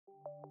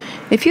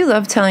If you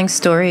love telling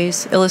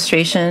stories,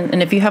 illustration,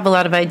 and if you have a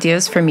lot of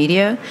ideas for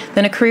media,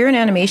 then a career in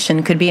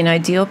animation could be an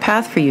ideal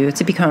path for you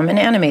to become an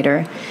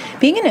animator.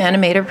 Being an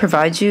animator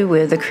provides you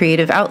with a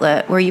creative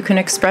outlet where you can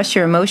express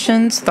your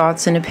emotions,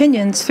 thoughts, and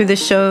opinions through the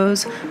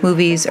shows,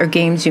 movies, or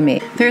games you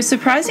make. There are a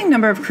surprising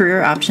number of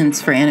career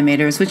options for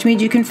animators, which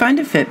means you can find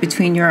a fit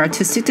between your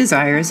artistic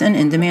desires and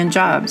in-demand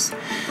jobs.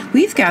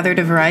 We've gathered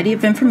a variety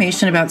of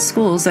information about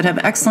schools that have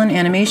excellent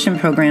animation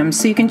programs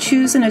so you can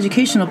choose an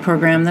educational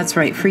program that's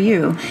right for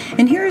you.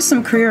 And here are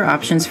some career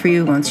options for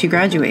you once you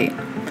graduate.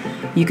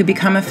 You could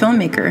become a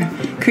filmmaker.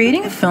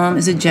 Creating a film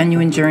is a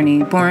genuine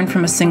journey, born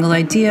from a single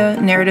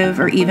idea, narrative,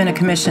 or even a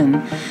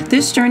commission.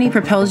 This journey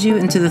propels you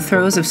into the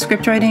throes of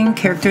scriptwriting,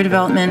 character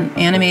development,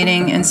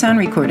 animating, and sound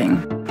recording.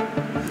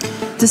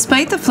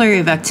 Despite the flurry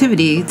of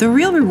activity, the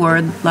real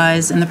reward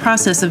lies in the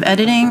process of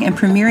editing and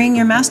premiering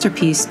your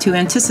masterpiece to an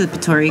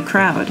anticipatory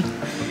crowd.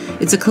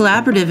 It's a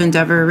collaborative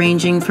endeavor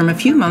ranging from a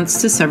few months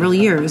to several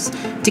years,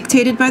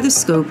 dictated by the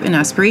scope and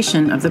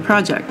aspiration of the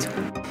project.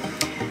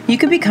 You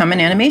could become an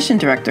animation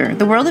director.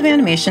 The world of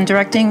animation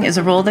directing is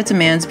a role that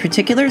demands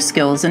particular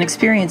skills and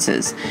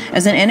experiences.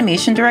 As an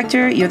animation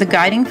director, you're the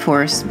guiding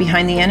force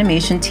behind the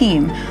animation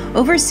team,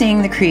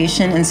 overseeing the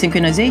creation and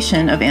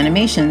synchronization of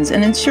animations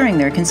and ensuring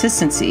their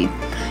consistency.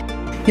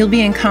 You'll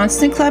be in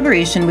constant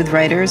collaboration with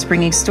writers,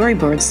 bringing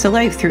storyboards to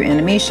life through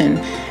animation,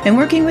 and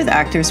working with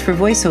actors for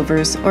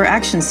voiceovers or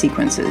action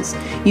sequences.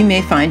 You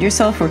may find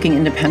yourself working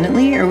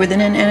independently or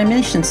within an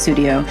animation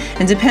studio,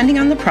 and depending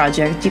on the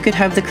project, you could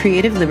have the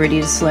creative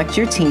liberty to select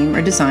your team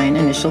or design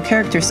initial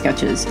character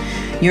sketches.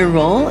 Your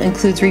role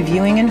includes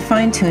reviewing and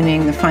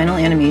fine-tuning the final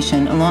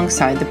animation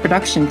alongside the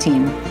production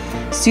team.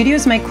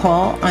 Studios might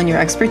call on your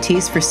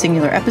expertise for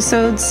singular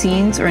episodes,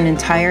 scenes, or an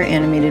entire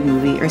animated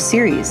movie or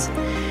series.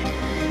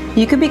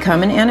 You could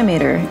become an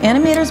animator.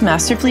 Animators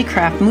masterfully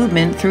craft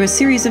movement through a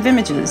series of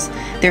images.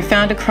 They're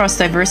found across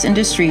diverse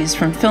industries,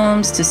 from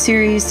films to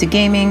series to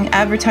gaming,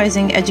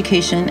 advertising,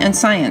 education, and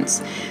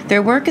science.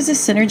 Their work is a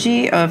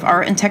synergy of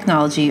art and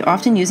technology,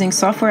 often using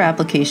software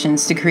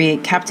applications to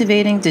create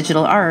captivating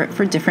digital art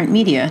for different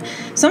media,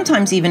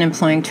 sometimes even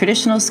employing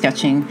traditional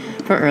sketching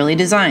for early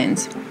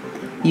designs.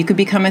 You could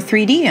become a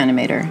 3D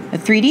animator. A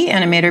 3D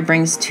animator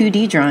brings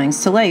 2D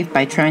drawings to life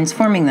by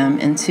transforming them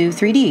into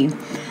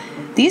 3D.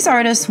 These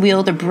artists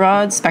wield a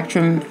broad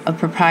spectrum of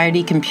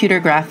proprietary computer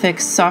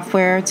graphics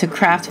software to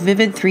craft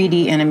vivid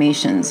 3D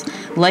animations,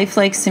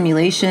 lifelike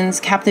simulations,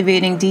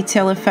 captivating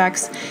detail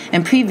effects,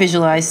 and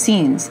pre-visualized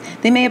scenes.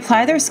 They may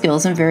apply their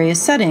skills in various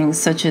settings,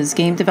 such as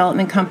game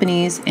development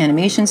companies,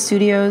 animation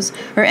studios,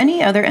 or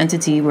any other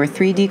entity where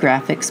 3D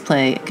graphics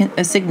play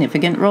a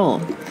significant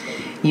role.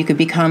 You could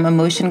become a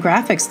motion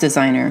graphics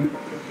designer.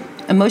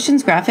 A motion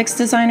graphics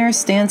designer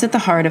stands at the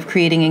heart of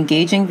creating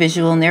engaging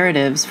visual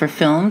narratives for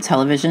film,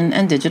 television,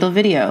 and digital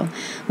video.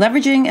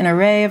 Leveraging an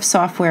array of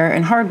software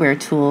and hardware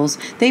tools,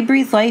 they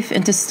breathe life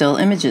into still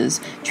images,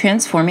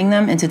 transforming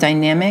them into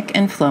dynamic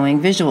and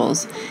flowing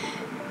visuals.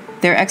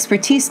 Their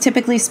expertise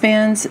typically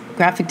spans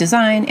graphic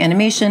design,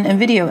 animation, and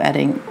video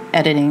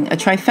editing, a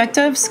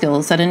trifecta of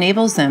skills that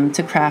enables them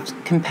to craft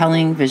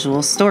compelling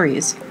visual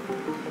stories.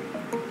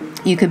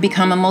 You could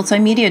become a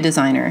multimedia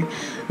designer.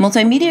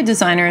 Multimedia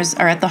designers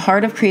are at the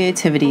heart of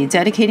creativity,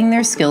 dedicating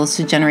their skills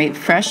to generate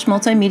fresh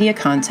multimedia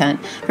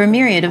content for a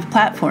myriad of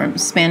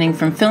platforms, spanning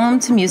from film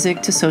to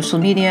music to social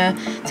media,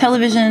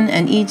 television,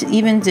 and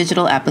even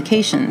digital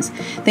applications.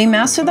 They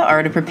master the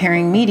art of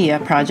preparing media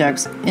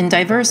projects in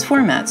diverse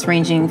formats,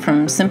 ranging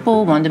from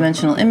simple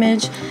one-dimensional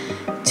image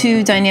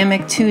to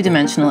dynamic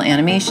two-dimensional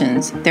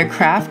animations. Their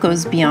craft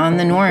goes beyond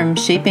the norm,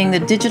 shaping the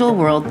digital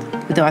world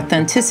with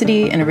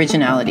authenticity and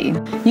originality.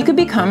 You could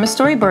become a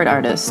storyboard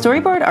artist.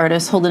 Storyboard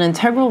artists hold an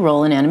integral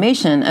role in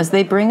animation as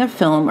they bring a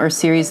film or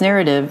series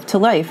narrative to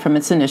life from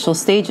its initial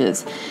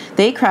stages.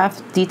 They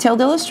craft detailed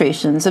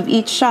illustrations of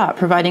each shot,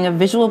 providing a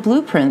visual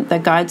blueprint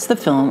that guides the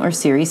film or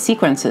series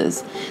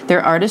sequences.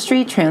 Their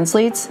artistry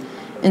translates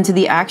into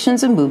the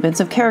actions and movements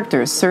of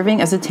characters,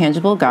 serving as a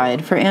tangible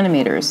guide for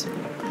animators.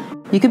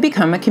 You could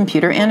become a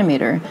computer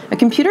animator. A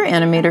computer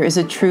animator is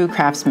a true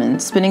craftsman,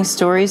 spinning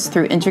stories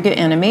through intricate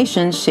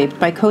animations shaped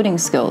by coding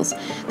skills.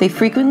 They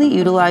frequently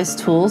utilize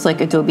tools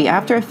like Adobe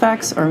After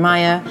Effects or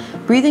Maya,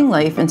 breathing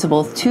life into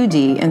both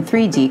 2D and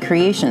 3D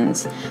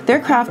creations. Their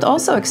craft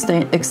also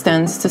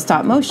extends to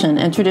stop motion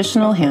and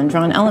traditional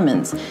hand-drawn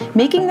elements,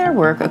 making their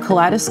work a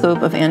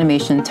kaleidoscope of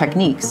animation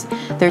techniques.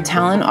 Their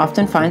talent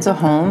often finds a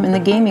home in the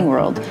gaming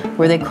world,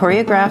 where they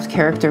choreograph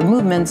character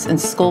movements and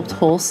sculpt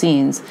whole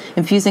scenes,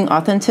 infusing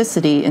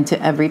authenticity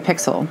into every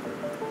pixel.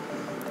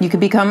 You could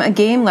become a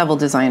game-level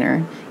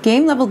designer.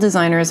 Game-level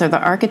designers are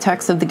the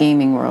architects of the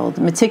gaming world,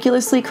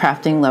 meticulously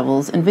crafting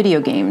levels in video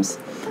games.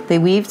 They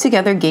weave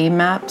together game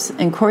maps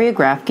and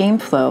choreograph game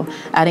flow,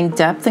 adding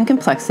depth and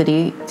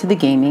complexity to the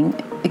gaming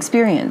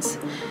experience.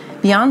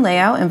 Beyond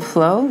layout and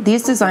flow,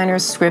 these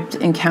designers script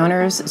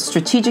encounters,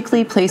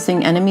 strategically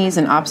placing enemies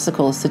and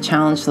obstacles to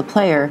challenge the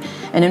player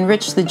and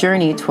enrich the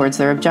journey towards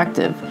their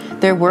objective.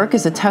 Their work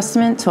is a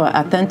testament to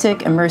authentic,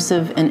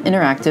 immersive, and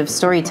interactive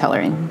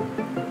storytelling.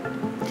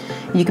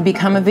 You could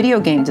become a video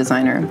game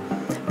designer.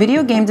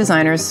 Video game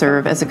designers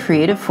serve as a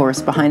creative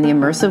force behind the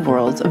immersive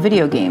worlds of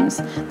video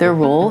games. Their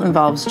role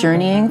involves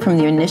journeying from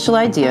the initial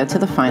idea to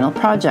the final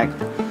project,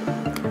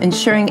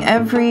 ensuring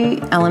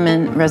every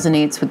element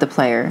resonates with the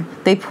player.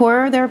 They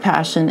pour their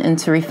passion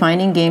into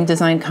refining game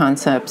design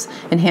concepts,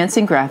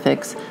 enhancing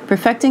graphics,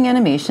 perfecting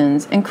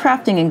animations, and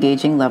crafting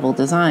engaging level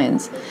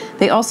designs.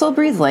 They also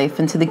breathe life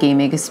into the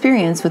gaming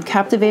experience with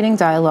captivating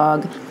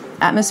dialogue,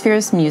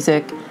 atmospheric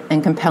music,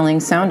 and compelling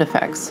sound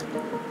effects.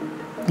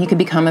 You could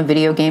become a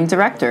video game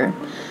director.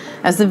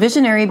 As the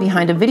visionary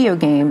behind a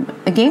game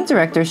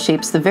director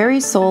shapes the very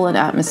soul and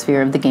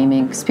atmosphere of the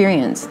gaming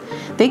experience.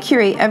 They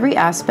curate every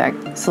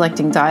aspect,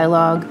 selecting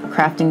dialogue,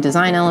 crafting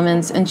design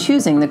elements, and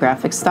choosing the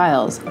graphic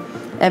styles.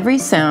 Every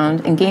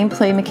sound and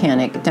gameplay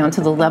mechanic, down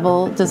to the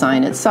level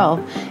design itself,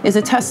 is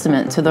a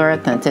testament to their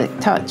authentic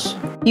touch.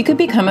 You could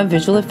become a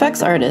visual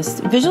effects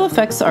artist. Visual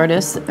effects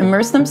artists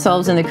immerse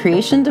themselves in the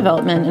creation,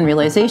 development, and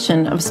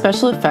realization of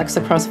special effects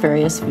across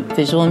various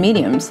visual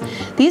mediums.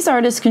 These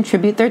artists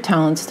contribute their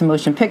talents to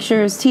motion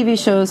pictures, TV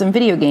shows, and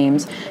video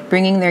games,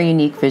 bringing their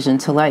unique vision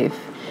to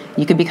life.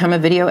 You could become a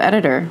video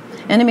editor.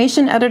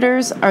 Animation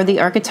editors are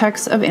the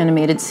architects of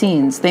animated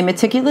scenes. They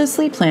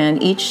meticulously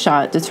plan each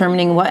shot,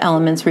 determining what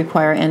elements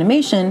require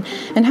animation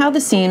and how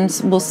the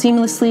scenes will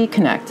seamlessly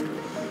connect.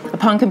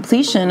 Upon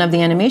completion of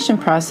the animation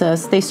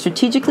process, they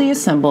strategically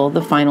assemble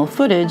the final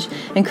footage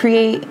and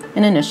create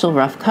an initial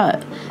rough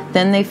cut.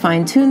 Then they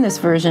fine-tune this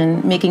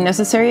version, making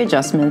necessary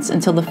adjustments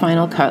until the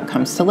final cut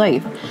comes to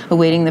life,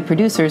 awaiting the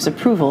producer's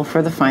approval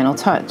for the final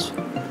touch.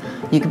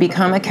 You could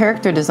become a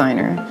character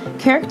designer.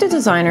 Character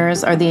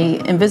designers are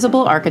the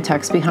invisible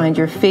architects behind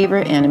your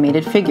favorite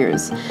animated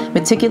figures,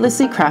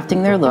 meticulously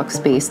crafting their looks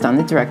based on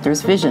the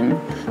director's vision.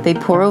 They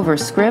pore over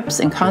scripts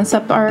and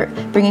concept art,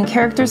 bringing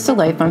characters to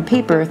life on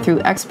paper through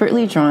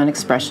expertly drawn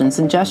expressions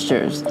and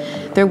gestures.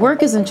 Their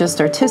work isn't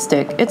just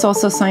artistic, it's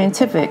also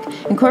scientific,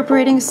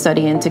 incorporating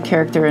study into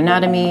character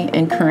anatomy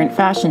and current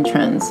fashion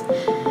trends.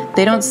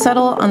 They don't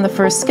settle on the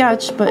first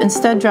sketch, but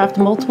instead draft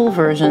multiple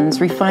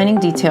versions, refining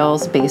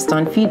details based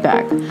on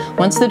feedback.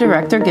 Once the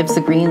director gives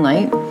the green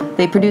light,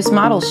 they produce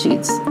model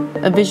sheets,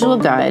 a visual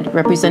guide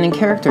representing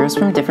characters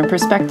from different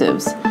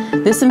perspectives.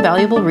 This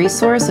invaluable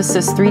resource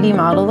assists 3D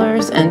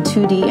modelers and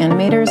 2D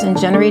animators in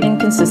generating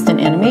consistent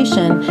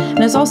animation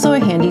and is also a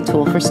handy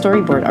tool for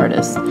storyboard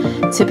artists.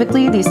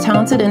 Typically, these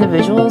talented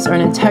individuals are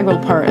an integral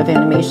part of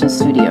animation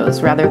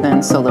studios rather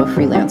than solo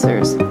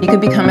freelancers. You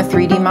could become a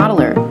 3D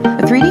modeler.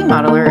 A 3D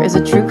modeler is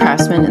a true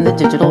craftsman in the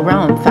digital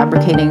realm,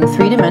 fabricating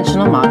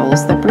three-dimensional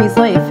models that breathe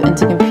life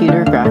into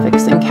computer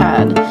graphics and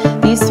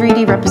CAD. These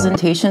 3D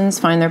representations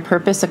find their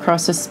purpose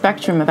across a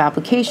spectrum of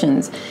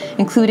applications,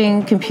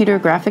 including computer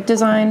graphic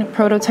design,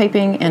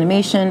 prototyping,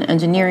 animation,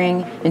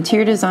 engineering,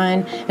 interior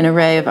design, and an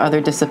array of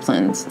other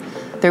disciplines.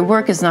 Their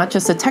work is not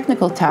just a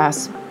technical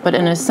task, but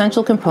an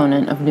essential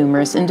component of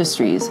numerous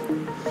industries.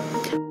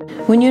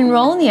 When you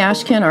enroll in the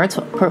Ashcan Art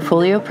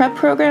Portfolio Prep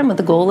program with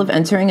the goal of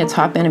entering a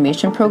top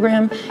animation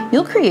program,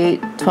 you'll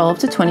create 12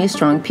 to 20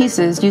 strong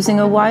pieces using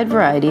a wide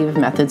variety of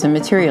methods and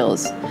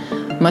materials.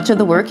 Much of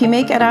the work you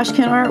make at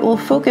Ashcan Art will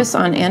focus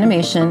on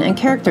animation and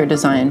character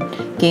design,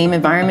 game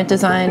environment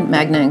design,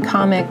 magna and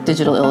comic,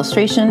 digital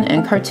illustration,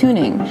 and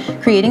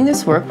cartooning. Creating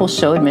this work will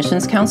show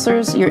admissions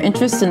counselors your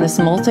interest in this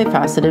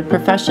multifaceted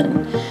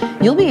profession.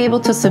 You'll be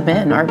able to submit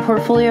an art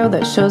portfolio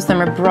that shows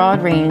them a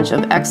broad range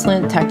of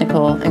excellent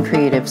technical and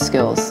creative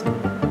skills.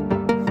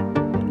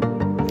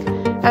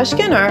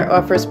 Ashcan Art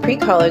offers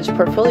pre-college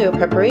portfolio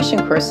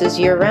preparation courses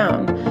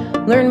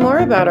year-round. Learn more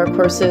about our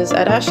courses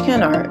at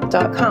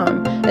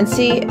ashcanart.com and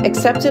see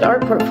accepted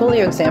art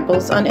portfolio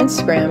examples on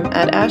Instagram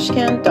at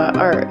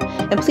ashcan.art.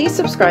 And please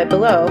subscribe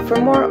below for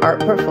more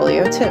art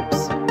portfolio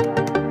tips.